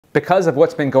Because of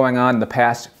what's been going on in the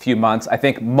past few months, I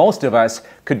think most of us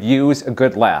could use a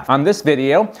good laugh. On this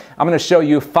video, I'm going to show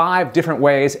you 5 different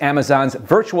ways Amazon's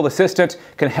virtual assistant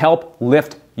can help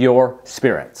lift your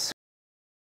spirits.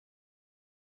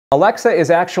 Alexa is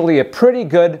actually a pretty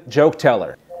good joke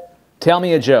teller. Tell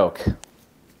me a joke.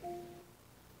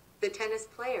 The tennis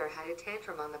player had a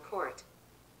tantrum on the court.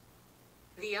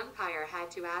 The umpire had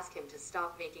to ask him to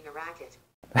stop making a racket.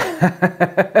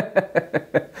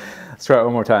 Let's try it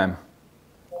one more time.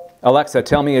 Alexa,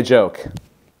 tell me a joke.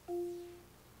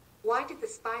 Why did the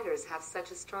spiders have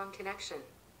such a strong connection?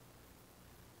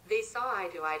 They saw eye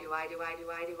to eye to eye to eye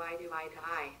to eye to eye to eye to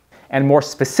eye. And more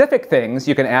specific things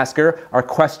you can ask her are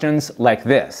questions like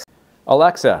this.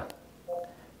 Alexa,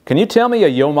 can you tell me a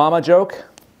Yo Mama joke?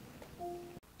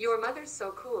 Your mother's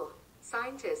so cool.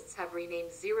 Scientists have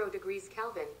renamed 0 degrees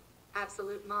Kelvin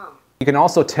absolute mom. You can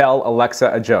also tell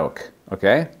Alexa a joke,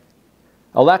 okay?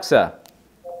 Alexa,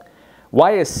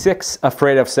 why is 6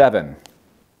 afraid of 7?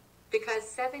 Because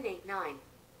 7, 8, 9.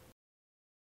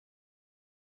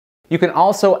 You can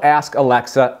also ask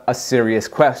Alexa a serious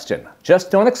question.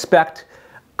 Just don't expect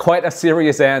quite a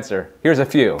serious answer. Here's a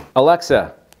few.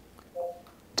 Alexa,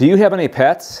 do you have any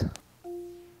pets?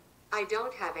 I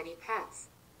don't have any pets.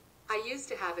 I used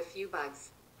to have a few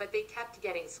bugs, but they kept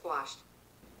getting squashed.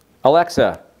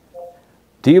 Alexa,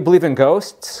 do you believe in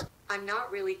ghosts? I'm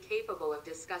not really capable of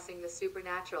discussing the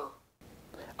supernatural.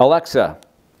 Alexa,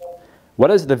 what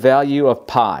is the value of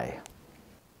pi?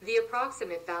 The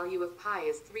approximate value of pi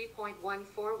is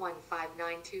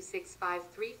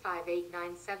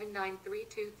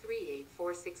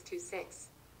 3.14159265358979323844626.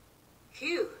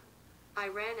 Phew! I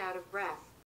ran out of breath.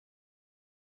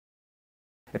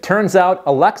 It turns out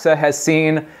Alexa has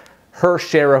seen her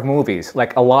share of movies,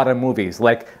 like a lot of movies,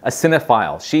 like a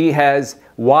cinephile. She has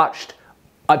watched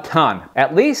a ton.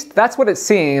 At least that's what it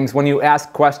seems when you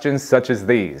ask questions such as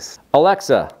these.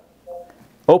 Alexa,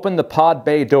 open the pod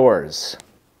bay doors.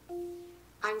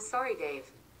 I'm sorry, Dave.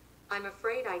 I'm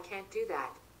afraid I can't do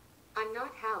that. I'm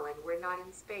not Hal and we're not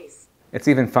in space. It's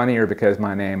even funnier because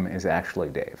my name is actually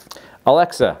Dave.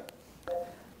 Alexa,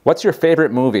 what's your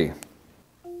favorite movie?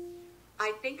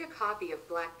 I think a copy of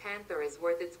Black Panther is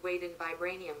worth its weight in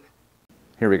vibranium.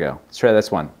 Here we go. Let's try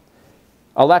this one.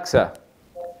 Alexa,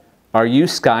 are you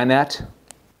Skynet?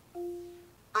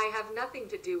 I have nothing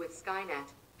to do with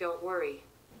Skynet. Don't worry.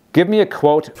 Give me a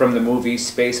quote from the movie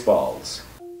Spaceballs.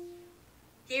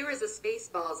 Here is a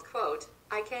Spaceballs quote.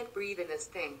 I can't breathe in this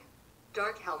thing.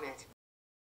 Dark helmet.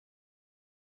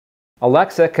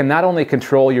 Alexa can not only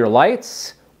control your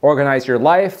lights, organize your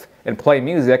life, and play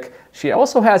music, she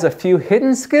also has a few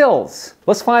hidden skills.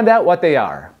 Let's find out what they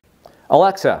are.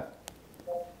 Alexa,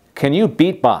 can you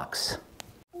beatbox?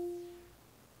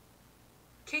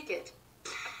 Kick it.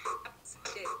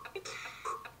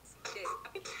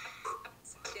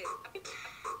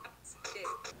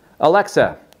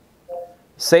 Alexa,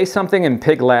 say something in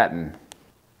Pig Latin.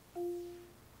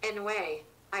 En way,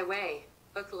 I way,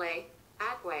 ukle,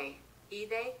 at way,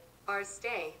 ide, ar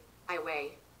stay, I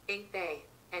way, ink they,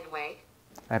 en way.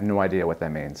 I have no idea what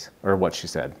that means, or what she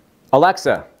said.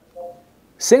 Alexa,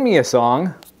 sing me a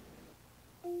song.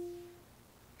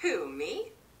 Who,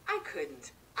 me? I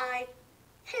couldn't. I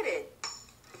hit it.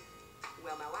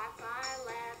 Well, my Wi-Fi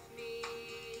left me,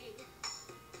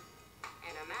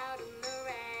 and I'm out in the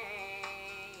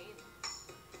rain.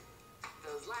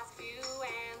 Those last few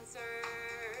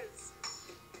answers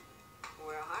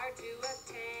were hard to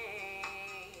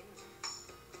obtain,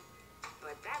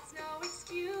 but that's no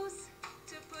excuse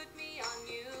to put me on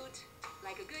mute.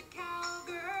 Like a good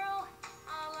cowgirl,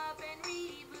 I'll up and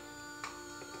reboot.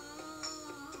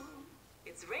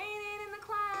 It's raining in the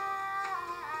cloud,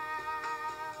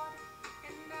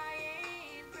 and I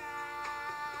ain't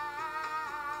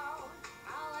proud.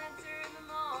 I'll answer in the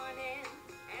morning,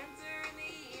 answer in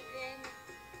the evening,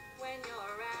 when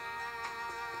you're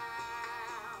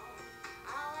around.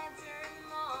 I'll answer in the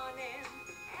morning,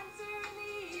 answer in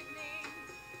the evening,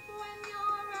 when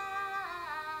you're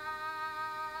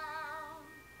around.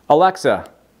 Alexa,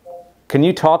 can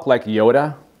you talk like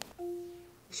Yoda?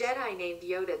 Jedi named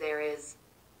Yoda there is.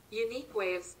 Unique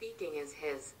way of speaking is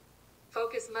his.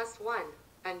 Focus must one,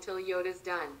 until Yoda's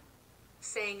done.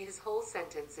 Saying his whole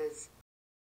sentences.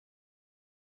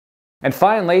 And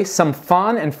finally, some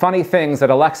fun and funny things that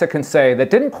Alexa can say that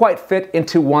didn't quite fit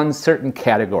into one certain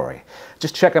category.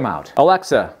 Just check them out.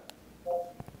 Alexa,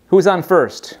 who's on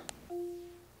first?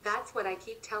 That's what I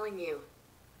keep telling you.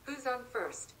 Who's on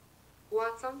first?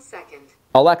 What's on second?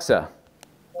 Alexa,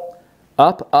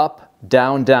 up, up,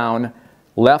 down, down,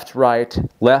 left, right,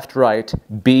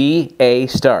 B, A,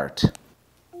 start.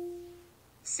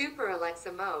 Super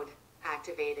Alexa mode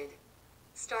activated.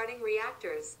 Starting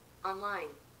reactors online.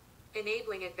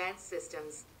 Enabling advanced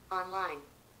systems online.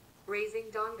 Raising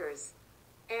dongers.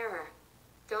 Error.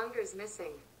 Dongers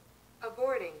missing.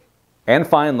 Aborting. And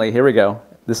finally, here we go.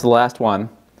 This is the last one.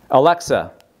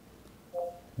 Alexa,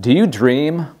 do you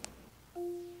dream?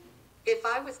 If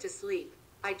I was to sleep,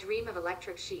 I dream of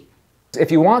electric sheep. If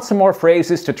you want some more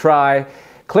phrases to try,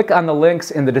 click on the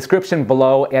links in the description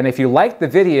below. And if you liked the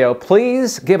video,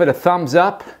 please give it a thumbs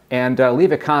up and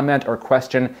leave a comment or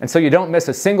question. And so you don't miss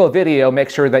a single video, make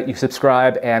sure that you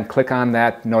subscribe and click on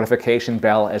that notification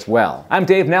bell as well. I'm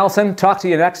Dave Nelson. Talk to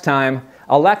you next time.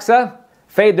 Alexa,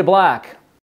 fade to black.